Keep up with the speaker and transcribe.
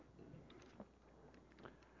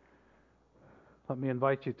Let me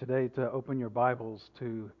invite you today to open your Bibles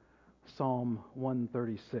to Psalm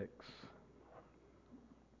 136.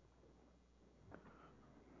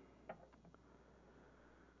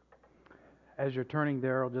 As you're turning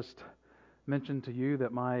there, I'll just mention to you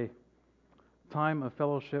that my time of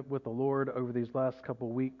fellowship with the Lord over these last couple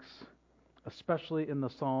weeks, especially in the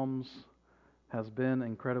Psalms, has been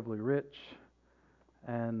incredibly rich.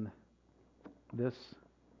 And this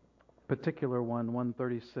particular one,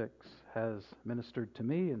 136, has ministered to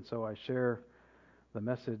me, and so I share the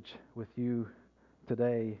message with you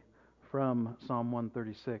today from Psalm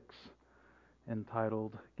 136,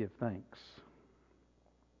 entitled Give Thanks.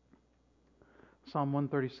 Psalm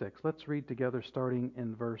 136. Let's read together starting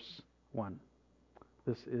in verse 1.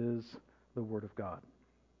 This is the Word of God.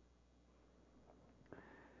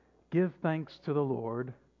 Give thanks to the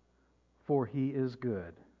Lord, for He is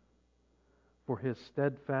good, for His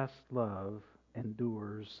steadfast love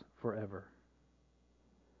endures forever.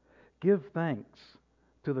 Give thanks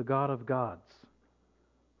to the God of gods,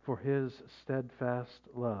 for His steadfast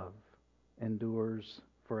love endures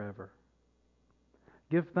forever.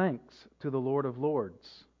 Give thanks to the Lord of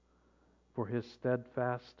lords, for His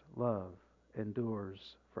steadfast love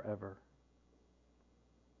endures forever.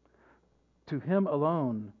 To Him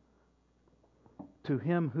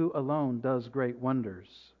who alone does great wonders,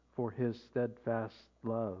 for His steadfast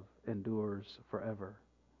love endures forever.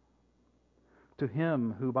 To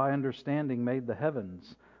Him who by understanding made the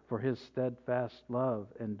heavens, for His steadfast love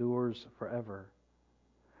endures forever.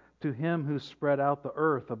 To Him who spread out the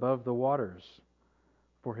earth above the waters,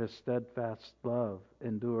 for His steadfast love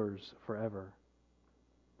endures forever.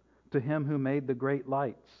 To Him who made the great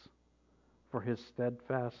lights, for His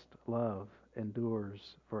steadfast love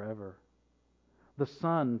endures forever. The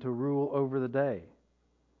sun to rule over the day,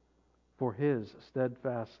 for His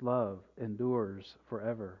steadfast love endures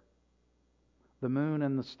forever. The moon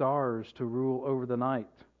and the stars to rule over the night,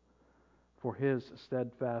 for His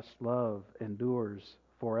steadfast love endures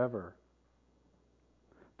forever.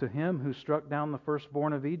 To Him who struck down the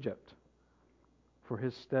firstborn of Egypt, for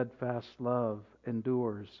His steadfast love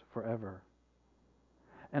endures forever.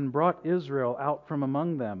 And brought Israel out from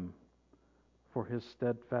among them, for His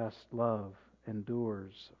steadfast love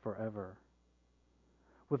endures forever.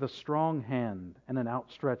 With a strong hand and an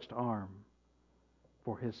outstretched arm,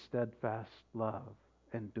 for His steadfast love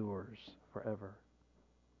endures forever.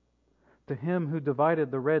 To Him who divided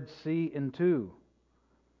the Red Sea in two,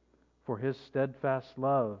 for His steadfast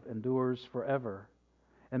love endures forever,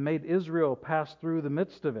 and made Israel pass through the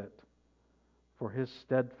midst of it, for His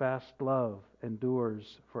steadfast love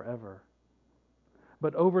endures forever.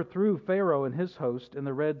 But overthrew Pharaoh and his host in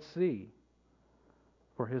the Red Sea,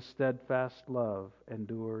 for His steadfast love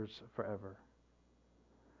endures forever.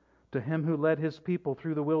 To Him who led His people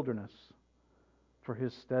through the wilderness, for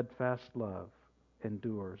His steadfast love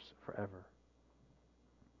endures forever.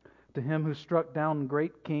 To Him who struck down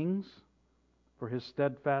great kings, for His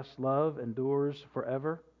steadfast love endures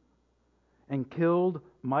forever, and killed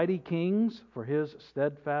mighty kings, for His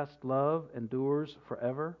steadfast love endures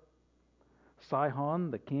forever.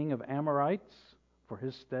 Sihon, the king of Amorites, for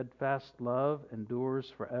His steadfast love endures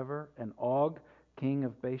forever, and Og, king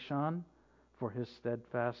of Bashan, for His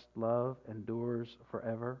steadfast love endures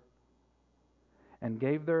forever. And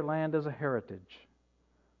gave their land as a heritage,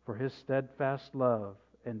 for His steadfast love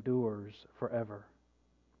endures forever.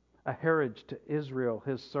 A heritage to Israel,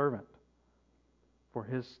 His servant, for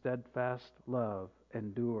His steadfast love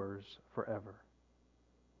endures forever.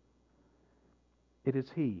 It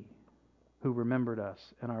is He who remembered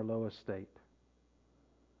us in our low estate,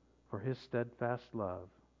 for His steadfast love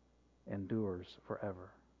endures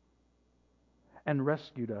forever. And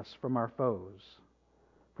rescued us from our foes,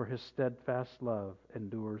 for His steadfast love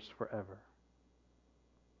endures forever.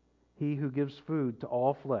 He who gives food to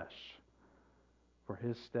all flesh, for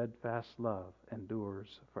His steadfast love endures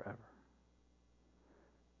forever.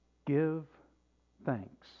 Give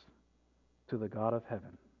thanks to the God of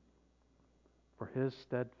heaven, for His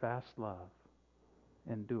steadfast love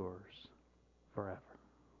endures forever.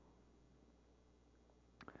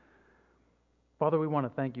 Father, we want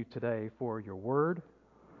to thank You today for Your Word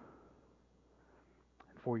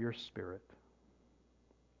and for Your Spirit.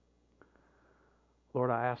 Lord,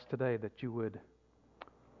 I ask today that You would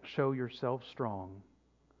show Yourself strong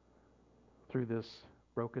through this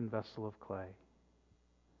broken vessel of clay.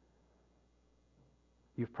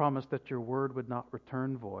 You've promised that Your Word would not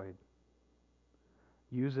return void.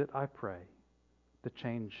 Use it, I pray, to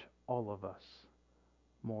change all of us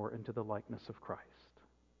more into the likeness of Christ.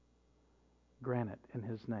 Grant it in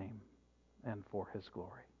His name and for His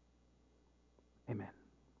glory. Amen.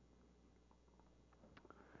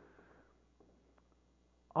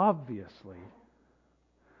 Obviously,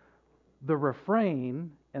 the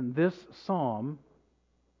refrain in this psalm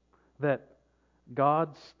that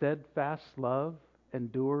God's steadfast love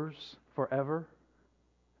endures forever,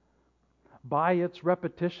 by its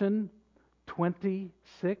repetition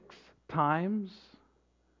 26 times,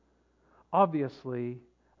 obviously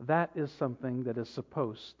that is something that is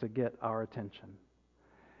supposed to get our attention.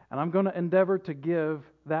 And I'm going to endeavor to give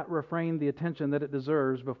that refrain the attention that it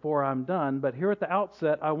deserves before I'm done. But here at the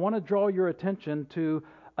outset, I want to draw your attention to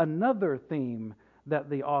another theme that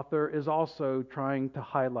the author is also trying to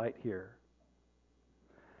highlight here.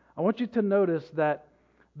 I want you to notice that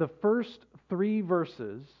the first 3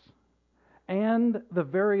 verses and the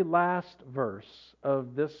very last verse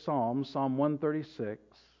of this psalm, Psalm 136,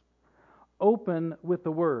 open with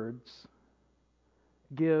the words,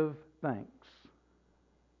 "Give thanks."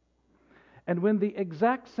 And when the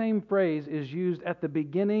exact same phrase is used at the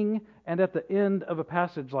beginning and at the end of a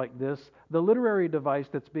passage like this, the literary device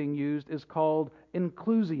that's being used is called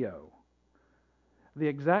inclusio. The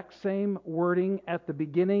exact same wording at the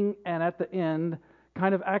beginning and at the end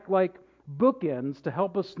kind of act like bookends to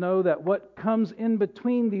help us know that what comes in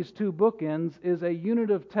between these 2 bookends is a unit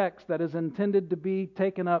of text that is intended to be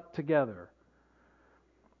taken up together.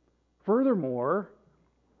 Furthermore,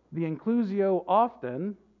 the inclusio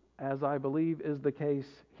often, as I believe is the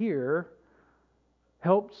case here,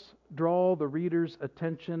 helps draw the reader's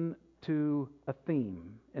attention to a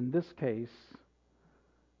theme. In this case,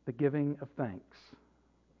 the giving of thanks.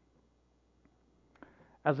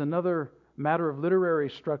 As another matter of literary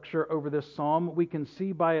structure over this psalm, we can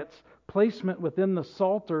see by its placement within the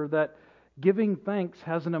Psalter that giving thanks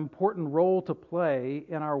has an important role to play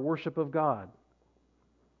in our worship of God.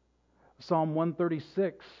 Psalm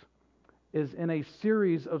 136 is in a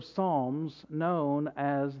series of psalms known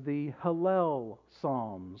as the Hallel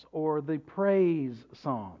Psalms or the Praise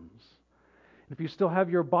Psalms. If you still have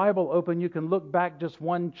your Bible open, you can look back just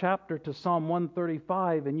 1 chapter to Psalm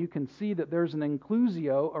 135 and you can see that there's an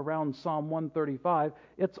inclusio around Psalm 135.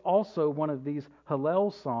 It's also one of these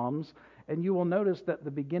Hallel Psalms, and you will notice that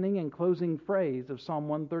the beginning and closing phrase of Psalm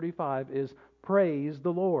 135 is "Praise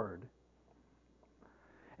the Lord."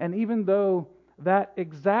 And even though that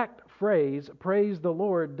exact phrase, "Praise the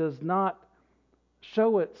Lord," does not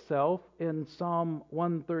show itself in Psalm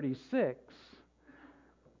 136,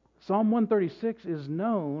 Psalm 136 is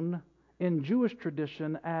known in Jewish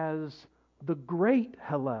tradition as the Great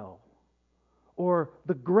Hallel, or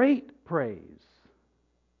the Great Praise.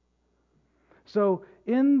 So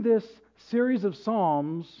in this series of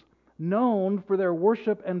psalms, known for their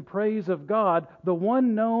worship and praise of God, the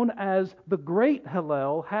one known as the Great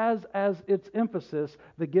Hallel has as its emphasis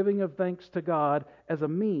the giving of thanks to God as a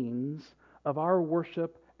means of our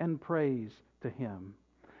worship and praise to Him.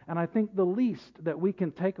 And I think the least that we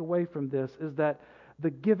can take away from this is that the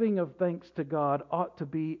giving of thanks to God ought to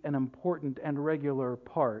be an important and regular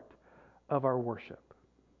part of our worship.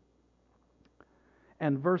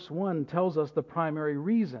 And verse 1 tells us the primary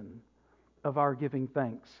reason of our giving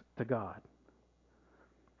thanks to God.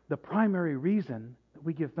 The primary reason that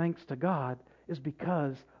we give thanks to God is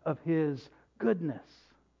because of His goodness.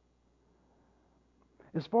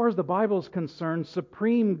 As far as the Bible is concerned,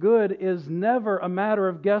 supreme good is never a matter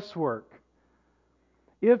of guesswork.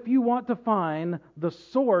 If you want to find the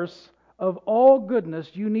source of all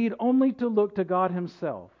goodness, you need only to look to God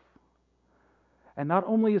Himself. And not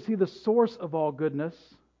only is He the source of all goodness,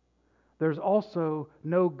 there's also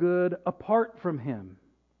no good apart from Him.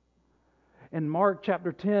 In Mark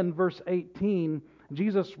chapter 10, verse 18,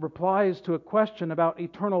 Jesus replies to a question about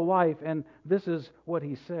eternal life, and this is what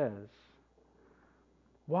He says.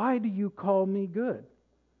 "Why do you call me good?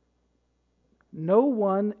 No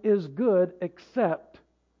one is good except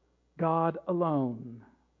God alone."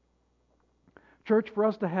 Church, for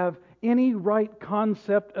us to have any right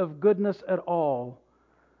concept of goodness at all,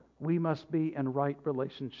 we must be in right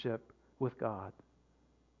relationship with God.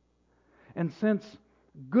 And since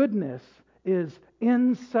goodness is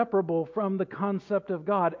inseparable from the concept of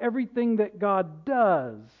God, everything that God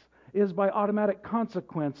does is by automatic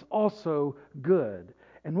consequence also good.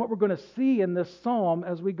 And what we're going to see in this psalm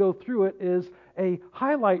as we go through it is a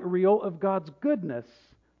highlight reel of God's goodness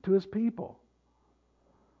to His people.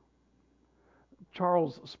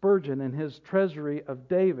 Charles Spurgeon, in his Treasury of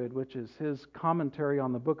David, which is his commentary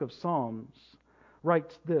on the book of Psalms,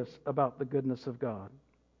 writes this about the goodness of God.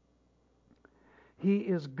 "He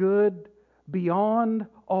is good beyond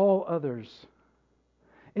all others.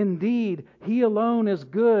 Indeed, He alone is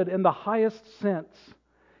good in the highest sense.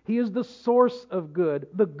 He is the source of good,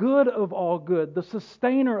 the good of all good, the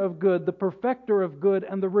sustainer of good, the perfecter of good,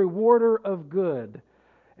 and the rewarder of good.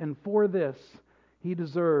 And for this, He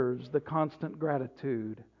deserves the constant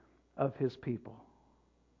gratitude of His people.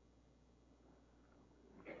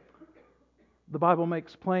 The Bible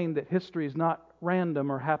makes plain that history is not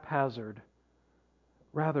random or haphazard.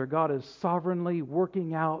 Rather, God is sovereignly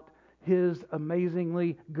working out His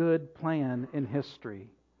amazingly good plan in history.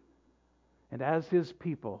 And as His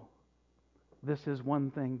people, this is one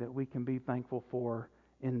thing that we can be thankful for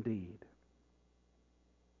indeed.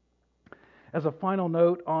 As a final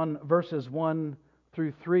note on verses 1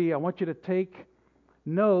 through 3, I want you to take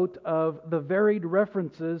note of the varied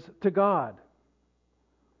references to God.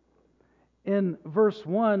 In verse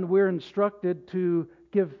 1, we're instructed to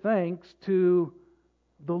give thanks to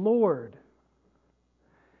the Lord.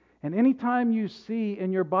 And anytime you see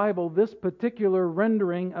in your Bible this particular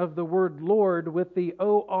rendering of the word Lord with the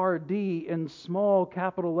O-R-D in small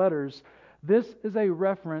capital letters, this is a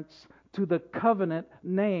reference to the covenant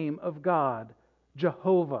name of God,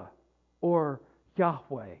 Jehovah or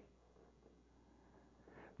Yahweh.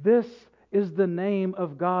 This is the name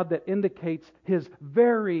of God that indicates His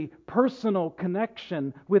very personal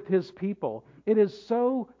connection with His people. It is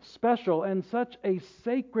so special and such a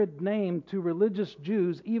sacred name to religious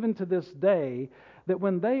Jews, even to this day, that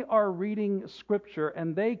when they are reading Scripture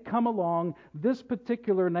and they come along this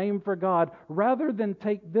particular name for God, rather than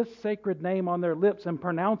take this sacred name on their lips and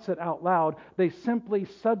pronounce it out loud, they simply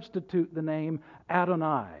substitute the name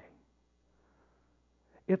Adonai.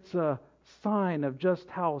 It's a sign of just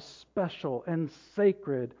how special and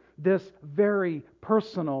sacred this very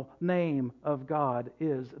personal name of God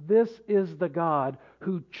is. This is the God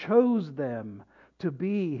who chose them to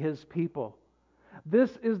be His people.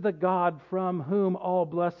 This is the God from whom all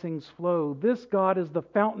blessings flow. This God is the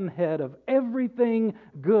fountainhead of everything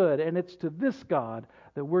good, and it's to this God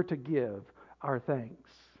that we're to give our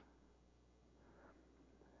thanks.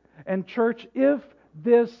 And church, if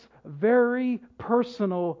this very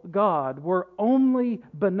personal God were only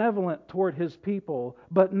benevolent toward His people,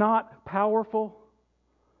 but not powerful,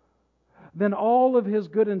 then all of His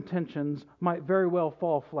good intentions might very well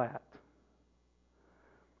fall flat.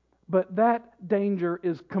 But that danger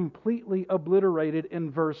is completely obliterated in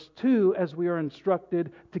verse 2 as we are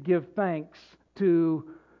instructed to give thanks to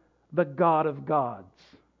the God of gods.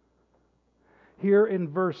 Here in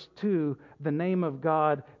verse 2, the name of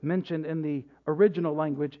God mentioned in the original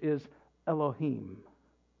language is Elohim.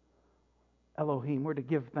 Elohim. We're to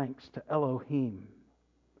give thanks to Elohim.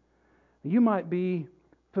 You might be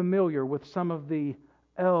familiar with some of the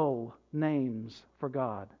El names for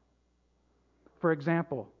God. For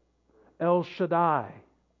example, El Shaddai,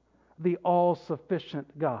 the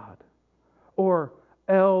all-sufficient God. Or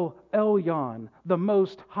El Elyon, the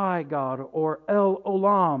Most High God, or El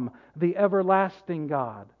Olam, the everlasting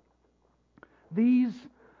God. These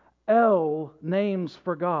El names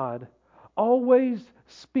for God always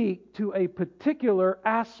speak to a particular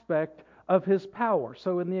aspect of His power.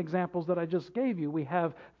 So in the examples that I just gave you, we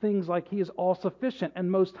have things like He is all-sufficient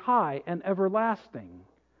and most high and everlasting.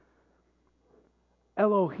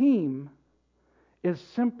 Elohim is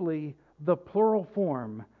simply the plural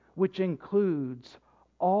form which includes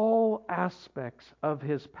all aspects of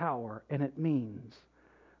His power, and it means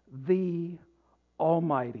the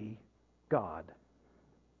Almighty God.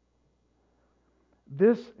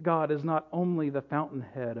 This God is not only the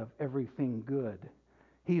fountainhead of everything good,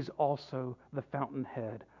 He's also the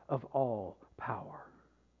fountainhead of all power.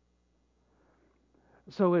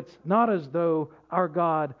 So it's not as though our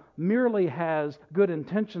God merely has good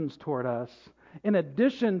intentions toward us. In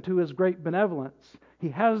addition to His great benevolence, He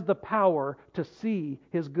has the power to see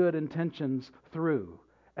His good intentions through.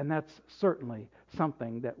 And that's certainly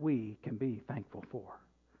something that we can be thankful for.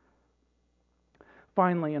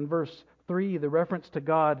 Finally, in verse 3, the reference to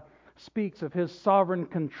God speaks of His sovereign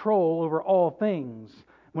control over all things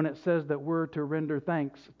when it says that we're to render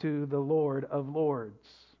thanks to the Lord of Lords.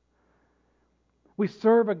 We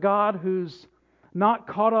serve a God who's not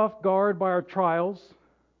caught off guard by our trials.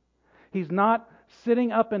 He's not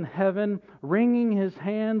sitting up in heaven, wringing His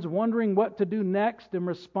hands, wondering what to do next in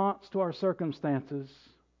response to our circumstances.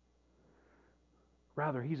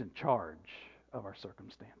 Rather, He's in charge of our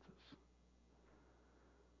circumstances.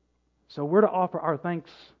 So we're to offer our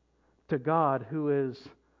thanks to God, who is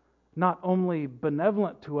not only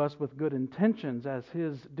benevolent to us with good intentions as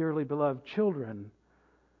His dearly beloved children,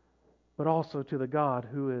 but also to the God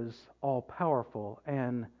who is all-powerful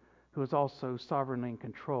and who is also sovereignly in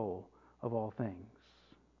control of all things.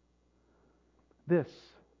 This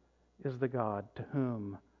is the God to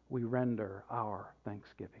whom we render our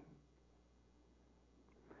thanksgiving.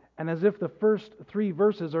 And as if the first 3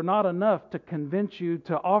 verses are not enough to convince you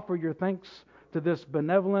to offer your thanks to this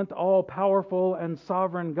benevolent, all-powerful, and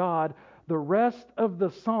sovereign God, the rest of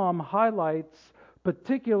the psalm highlights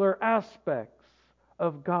particular aspects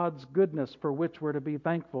of God's goodness for which we're to be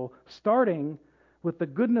thankful, starting with the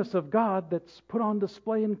goodness of God that's put on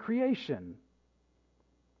display in creation.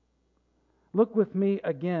 Look with me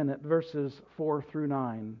again at verses 4 through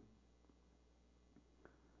 9.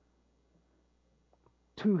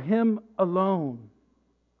 To Him alone,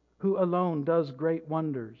 who alone does great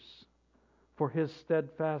wonders, for His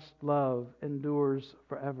steadfast love endures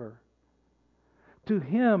forever. To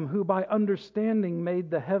Him who by understanding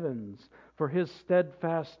made the heavens, for His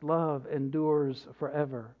steadfast love endures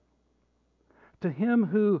forever. To Him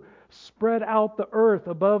who spread out the earth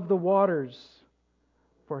above the waters,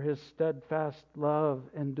 for His steadfast love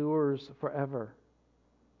endures forever.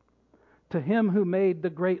 To Him who made the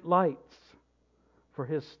great lights, for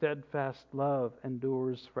His steadfast love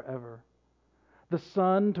endures forever. The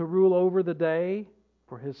sun to rule over the day,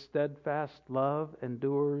 for His steadfast love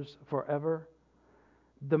endures forever.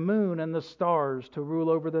 The moon and the stars to rule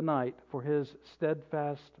over the night, for His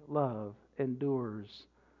steadfast love endures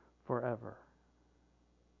forever.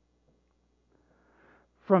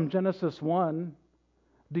 From Genesis 1,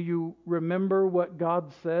 do you remember what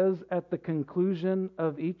God says at the conclusion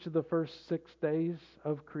of each of the first 6 days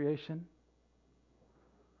of creation?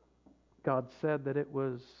 God said that it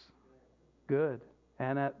was good.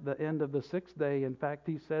 And at the end of the 6th day, in fact,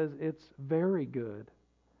 He says it's very good.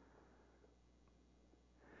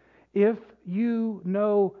 If you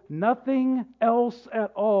know nothing else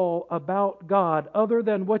at all about God other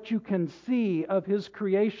than what you can see of His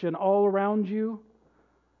creation all around you,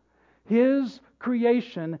 His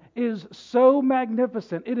creation is so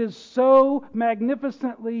magnificent, it is so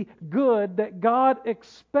magnificently good that God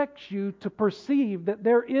expects you to perceive that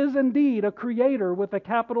there is indeed a Creator with a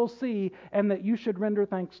capital C and that you should render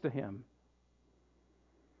thanks to Him.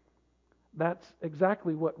 That's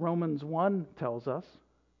exactly what Romans 1 tells us.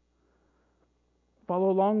 Follow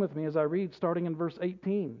along with me as I read, starting in verse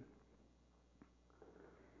 18.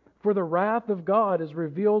 For the wrath of God is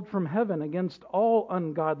revealed from heaven against all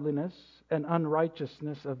ungodliness and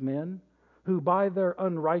unrighteousness of men, who by their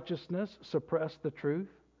unrighteousness suppress the truth.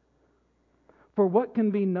 For what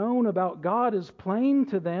can be known about God is plain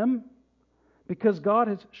to them, because God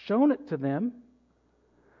has shown it to them.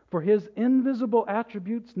 For His invisible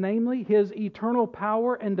attributes, namely His eternal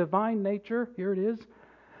power and divine nature, here it is,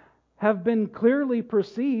 have been clearly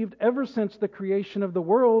perceived ever since the creation of the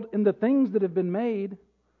world in the things that have been made,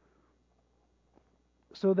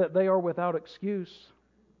 so that they are without excuse.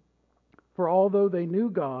 For although they knew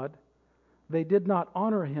God, they did not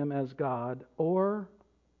honor Him as God or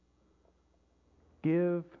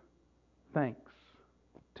give thanks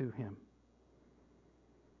to Him.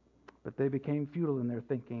 But they became futile in their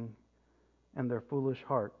thinking, and their foolish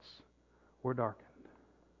hearts were darkened.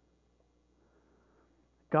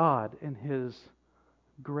 God, in His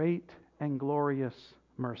great and glorious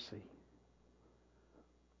mercy,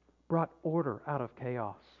 brought order out of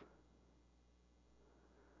chaos.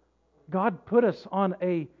 God put us on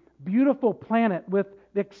a beautiful planet with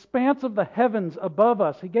the expanse of the heavens above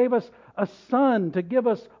us. He gave us a sun to give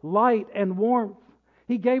us light and warmth.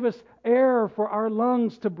 He gave us air for our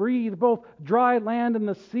lungs to breathe, both dry land and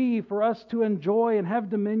the sea for us to enjoy and have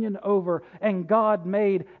dominion over. And God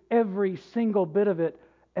made every single bit of it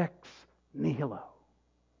ex nihilo,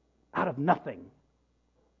 out of nothing,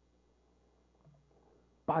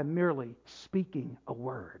 by merely speaking a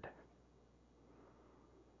word.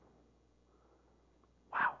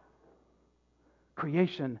 Wow.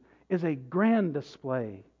 Creation is a grand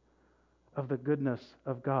display of the goodness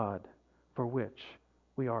of God for which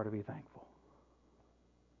we are to be thankful.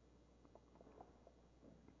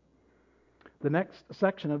 The next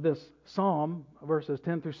section of this psalm, verses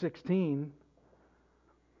 10 through 16,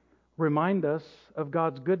 remind us of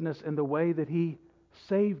God's goodness in the way that He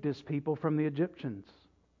saved His people from the Egyptians.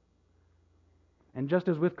 And just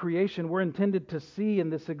as with creation, we're intended to see in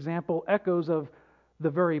this example echoes of the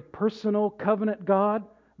very personal covenant God,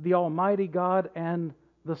 the Almighty God, and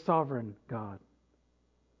the sovereign God.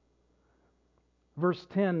 Verse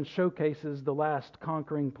 10 showcases the last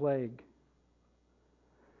conquering plague.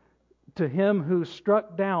 To Him who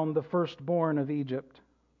struck down the firstborn of Egypt,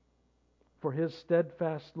 for His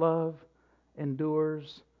steadfast love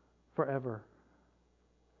endures forever.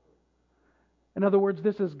 In other words,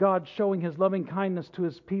 this is God showing His loving kindness to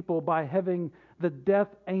His people by having the death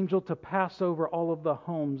angel to pass over all of the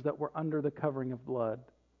homes that were under the covering of blood.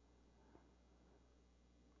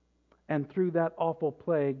 And through that awful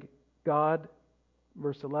plague, God,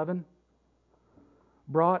 verse 11,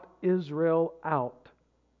 brought Israel out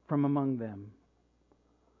from among them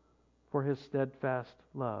for His steadfast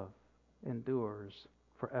love endures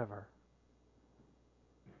forever.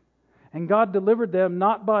 And God delivered them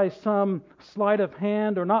not by some sleight of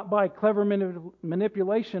hand or not by clever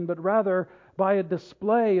manipulation, but rather by a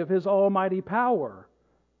display of His almighty power.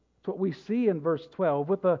 That's what we see in verse 12,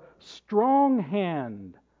 with a strong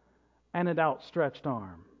hand and an outstretched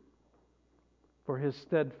arm. For His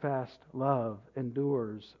steadfast love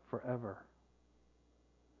endures forever.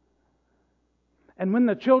 And when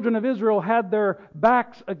the children of Israel had their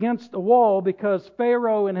backs against a wall because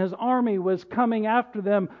Pharaoh and his army was coming after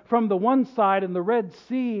them from the one side and the Red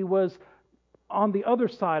Sea was on the other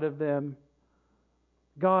side of them,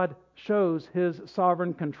 God shows His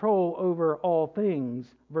sovereign control over all things.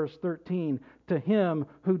 Verse 13, to Him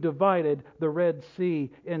who divided the Red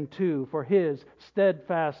Sea in two, for His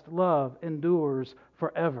steadfast love endures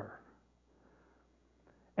forever.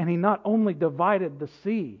 And He not only divided the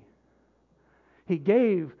sea, He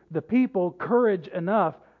gave the people courage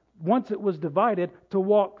enough, once it was divided, to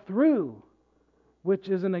walk through, which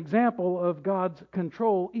is an example of God's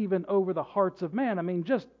control even over the hearts of man. I mean,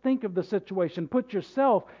 just think of the situation. Put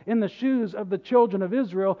yourself in the shoes of the children of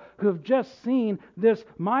Israel who have just seen this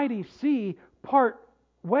mighty sea part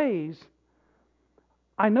ways.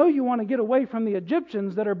 I know you want to get away from the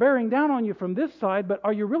Egyptians that are bearing down on you from this side, but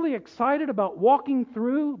are you really excited about walking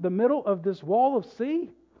through the middle of this wall of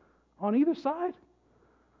sea on either side?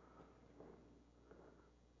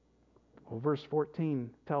 Well, verse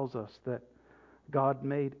 14 tells us that God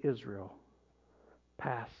made Israel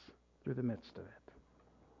pass through the midst of it.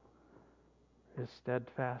 His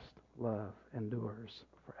steadfast love endures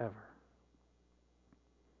forever.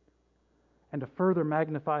 And to further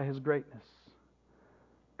magnify His greatness,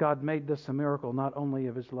 God made this a miracle not only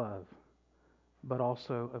of His love, but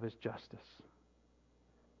also of His justice.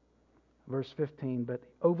 Verse 15, but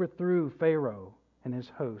overthrew Pharaoh and his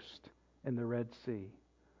host in the Red Sea,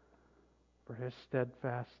 for His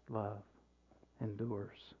steadfast love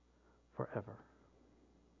endures forever.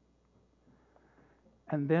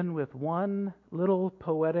 And then with one little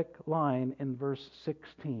poetic line in verse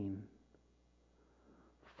 16,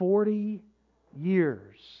 40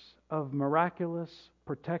 years of miraculous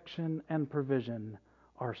protection and provision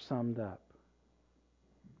are summed up.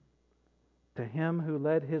 To Him who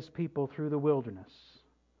led His people through the wilderness,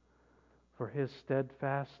 for His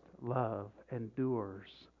steadfast love endures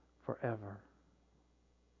forever.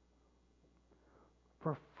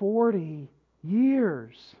 For 40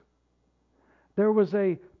 years, there was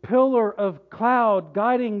a pillar of cloud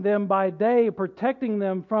guiding them by day, protecting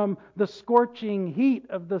them from the scorching heat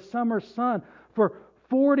of the summer sun. For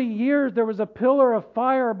 40 years, there was a pillar of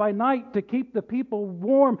fire by night to keep the people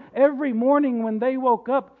warm. Every morning when they woke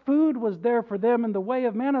up, food was there for them in the way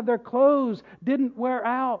of manna. Their clothes didn't wear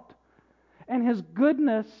out. And His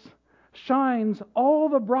goodness shines all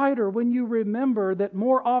the brighter when you remember that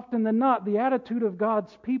more often than not, the attitude of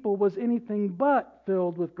God's people was anything but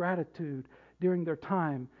filled with gratitude during their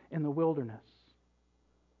time in the wilderness.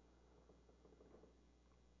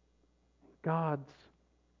 God's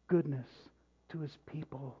goodness to His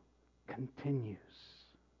people continues.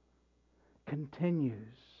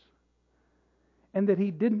 And that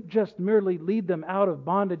He didn't just merely lead them out of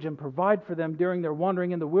bondage and provide for them during their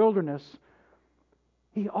wandering in the wilderness.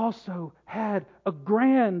 He also had a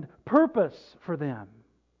grand purpose for them.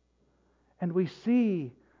 And we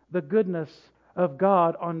see the goodness of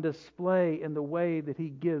God on display in the way that He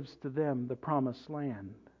gives to them the promised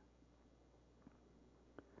land.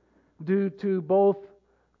 Due to both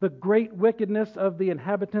the great wickedness of the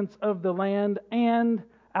inhabitants of the land and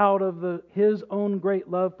out of His own great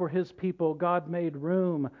love for His people, God made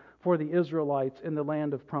room for the Israelites in the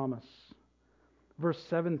land of promise. Verse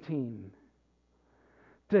 17.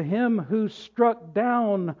 To Him who struck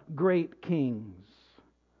down great kings,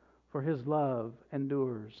 for His love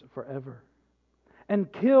endures forever. And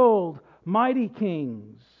killed mighty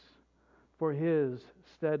kings, for His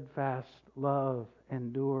steadfast love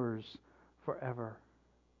endures forever.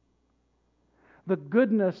 The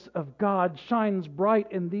goodness of God shines bright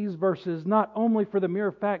in these verses, not only for the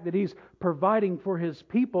mere fact that He's providing for His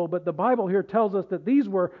people, but the Bible here tells us that these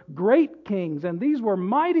were great kings and these were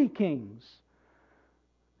mighty kings.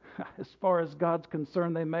 As far as God's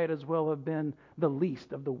concerned, they might as well have been the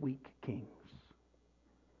least of the weak kings.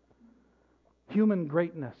 Human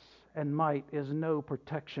greatness and might is no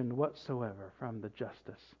protection whatsoever from the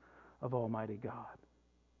justice of Almighty God.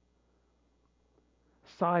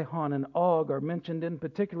 Sihon and Og are mentioned in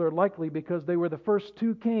particular likely because they were the first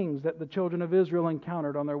two kings that the children of Israel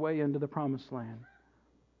encountered on their way into the Promised Land.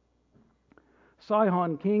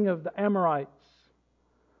 Sihon, king of the Amorites,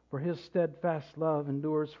 for His steadfast love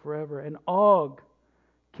endures forever. And Og,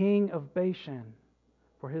 king of Bashan,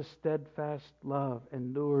 for His steadfast love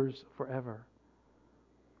endures forever.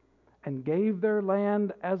 And gave their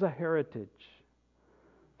land as a heritage,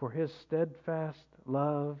 for His steadfast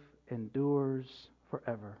love endures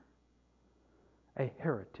forever. A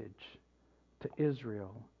heritage to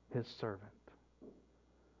Israel, His servant.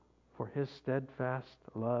 For His steadfast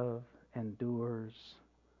love endures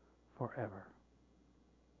forever.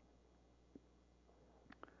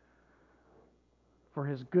 For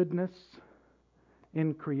His goodness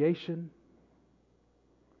in creation,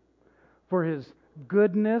 for His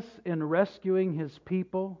goodness in rescuing His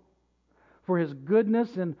people, for His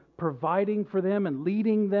goodness in providing for them and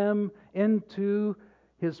leading them into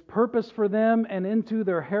His purpose for them and into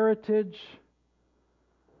their heritage.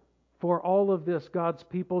 For all of this, God's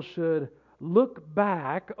people should look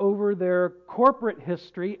back over their corporate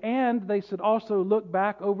history, and they should also look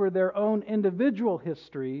back over their own individual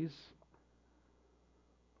histories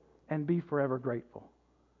and be forever grateful.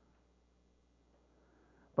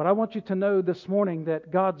 But I want you to know this morning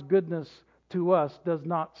that God's goodness to us does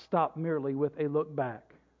not stop merely with a look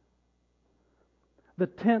back. The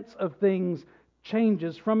tense of things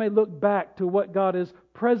changes from a look back to what God is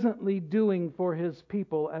presently doing for His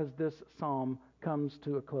people as this psalm comes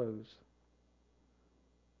to a close.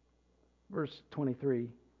 Verse 23.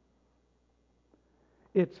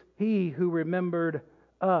 It's He who remembered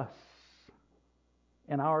us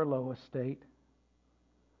in our low estate,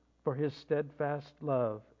 for His steadfast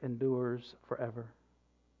love endures forever.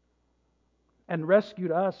 And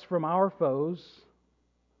rescued us from our foes,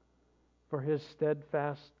 for His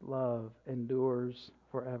steadfast love endures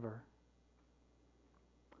forever.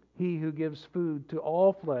 He who gives food to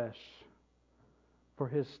all flesh, for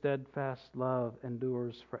His steadfast love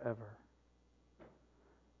endures forever.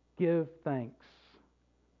 Give thanks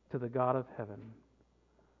to the God of heaven,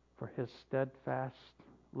 for His steadfast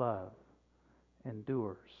love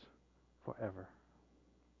endures forever.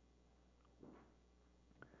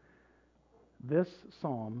 This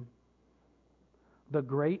psalm, the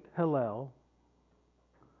great Hallel,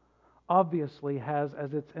 obviously has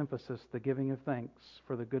as its emphasis the giving of thanks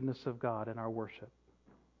for the goodness of God in our worship.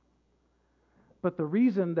 But the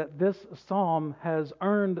reason that this psalm has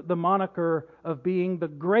earned the moniker of being the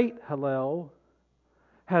great Hallel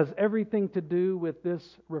has everything to do with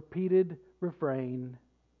this repeated refrain,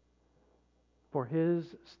 for His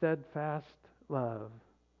steadfast love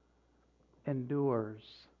endures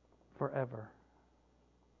forever.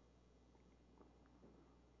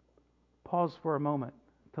 Pause for a moment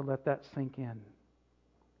to let that sink in.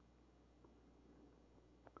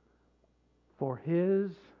 For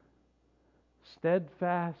His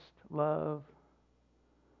steadfast love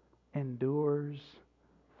endures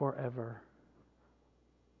forever.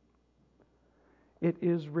 It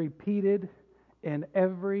is repeated in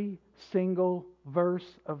every single verse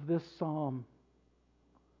of this psalm.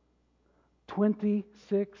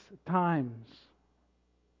 26 times.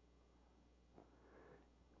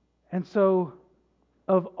 And so,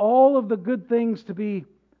 of all of the good things to be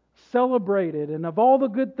celebrated and of all the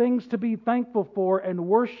good things to be thankful for and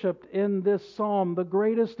worshiped in this psalm, the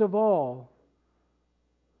greatest of all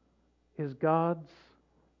is God's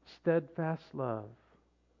steadfast love,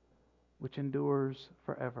 which endures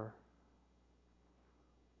forever.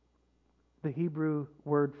 The Hebrew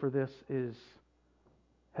word for this is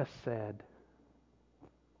hesed.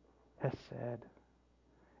 Hesed.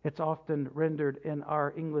 It's often rendered in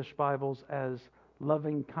our English Bibles as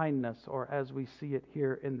loving kindness, or as we see it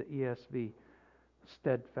here in the ESV,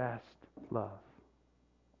 steadfast love.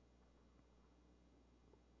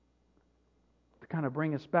 To kind of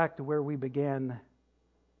bring us back to where we began,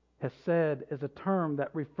 hesed is a term that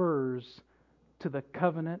refers to the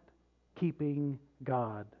covenant-keeping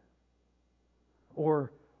God,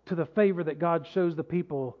 or to the favor that God shows the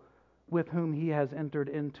people with whom He has entered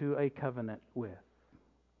into a covenant with.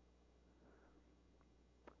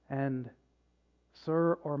 And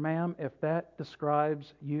sir or ma'am, if that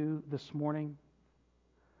describes you this morning,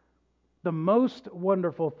 the most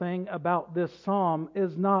wonderful thing about this psalm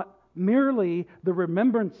is not merely the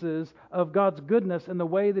remembrances of God's goodness and the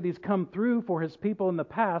way that He's come through for His people in the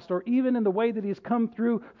past, or even in the way that He's come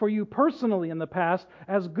through for you personally in the past,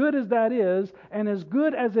 as good as that is, and as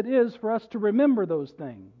good as it is for us to remember those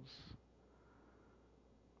things.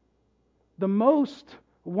 The most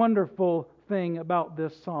wonderful thing about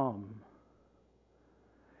this psalm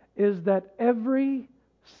is that every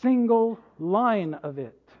single line of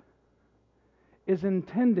it is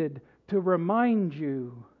intended to remind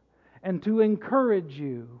you and to encourage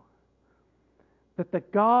you that the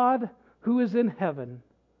God who is in heaven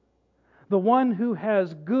the one who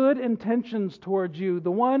has good intentions towards you, the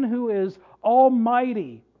one who is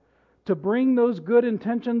almighty to bring those good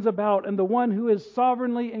intentions about, and the one who is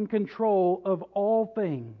sovereignly in control of all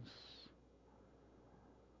things,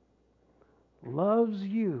 loves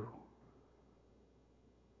you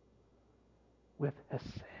with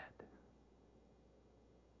hesed.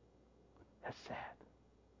 Hesed.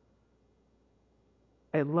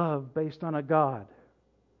 A love based on a God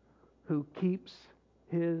who keeps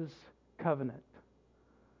His covenant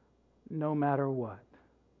no matter what,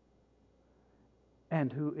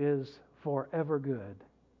 and who is forever good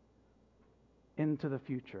into the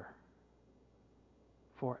future.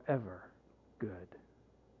 Forever good.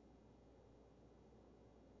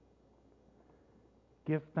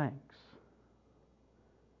 Give thanks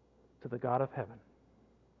to the God of heaven,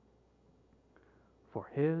 for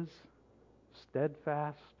His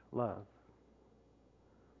steadfast love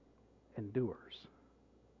endures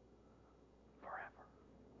forever.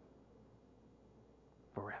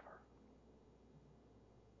 Forever.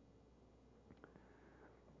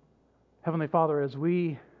 Heavenly Father, as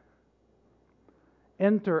we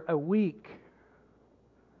enter a week,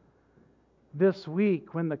 this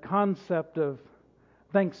week, when the concept of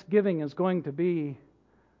Thanksgiving is going to be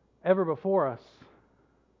ever before us,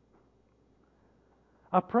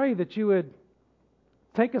 I pray that you would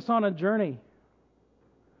take us on a journey.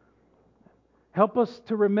 Help us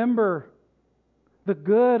to remember the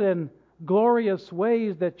good and glorious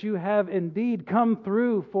ways that you have indeed come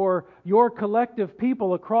through for your collective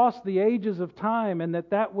people across the ages of time, and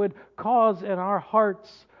that would cause in our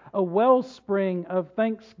hearts a wellspring of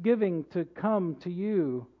thanksgiving to come to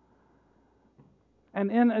you.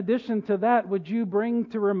 And in addition to that, would you bring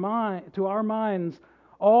to our minds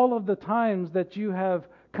all of the times that you have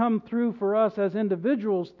come through for us as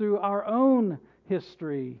individuals through our own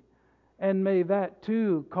history. And may that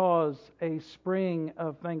too cause a spring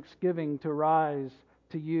of thanksgiving to rise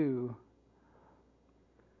to you.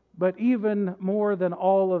 But even more than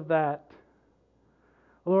all of that,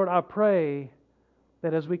 Lord, I pray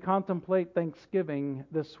that as we contemplate Thanksgiving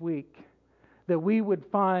this week, that we would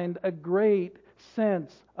find a great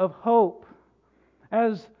sense of hope.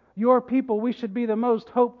 As your people, we should be the most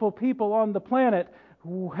hopeful people on the planet.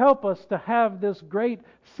 Help us to have this great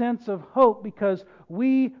sense of hope, because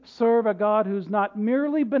we serve a God who's not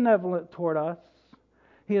merely benevolent toward us.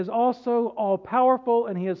 He is also all-powerful,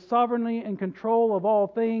 and He is sovereignly in control of all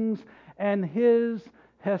things. And His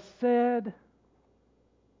hesed,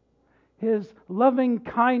 His loving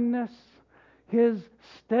kindness, His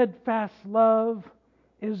steadfast love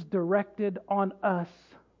is directed on us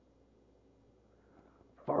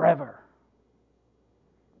forever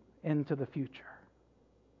into the future.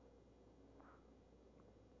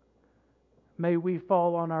 May we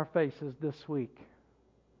fall on our faces this week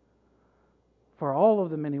for all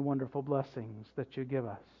of the many wonderful blessings that you give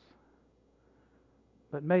us.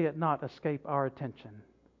 But may it not escape our attention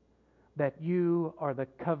that you are the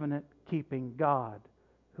covenant-keeping God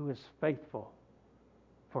who is faithful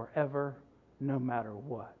forever, no matter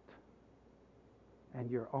what.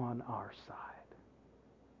 And you're on our side.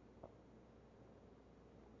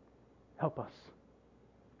 Help us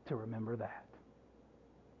to remember that.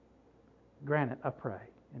 Grant it, I pray,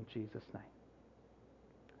 in Jesus' name.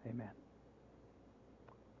 Amen.